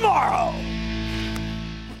see you tomorrow.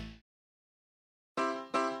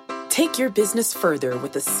 Take your business further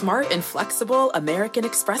with the smart and flexible American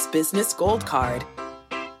Express Business Gold Card.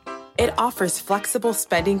 It offers flexible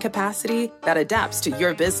spending capacity that adapts to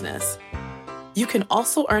your business. You can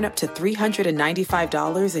also earn up to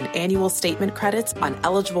 $395 in annual statement credits on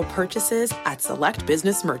eligible purchases at select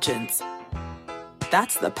business merchants.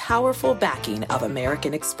 That's the powerful backing of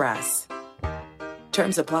American Express.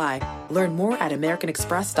 Terms apply. Learn more at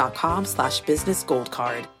americanexpress.com/business gold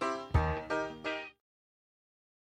card.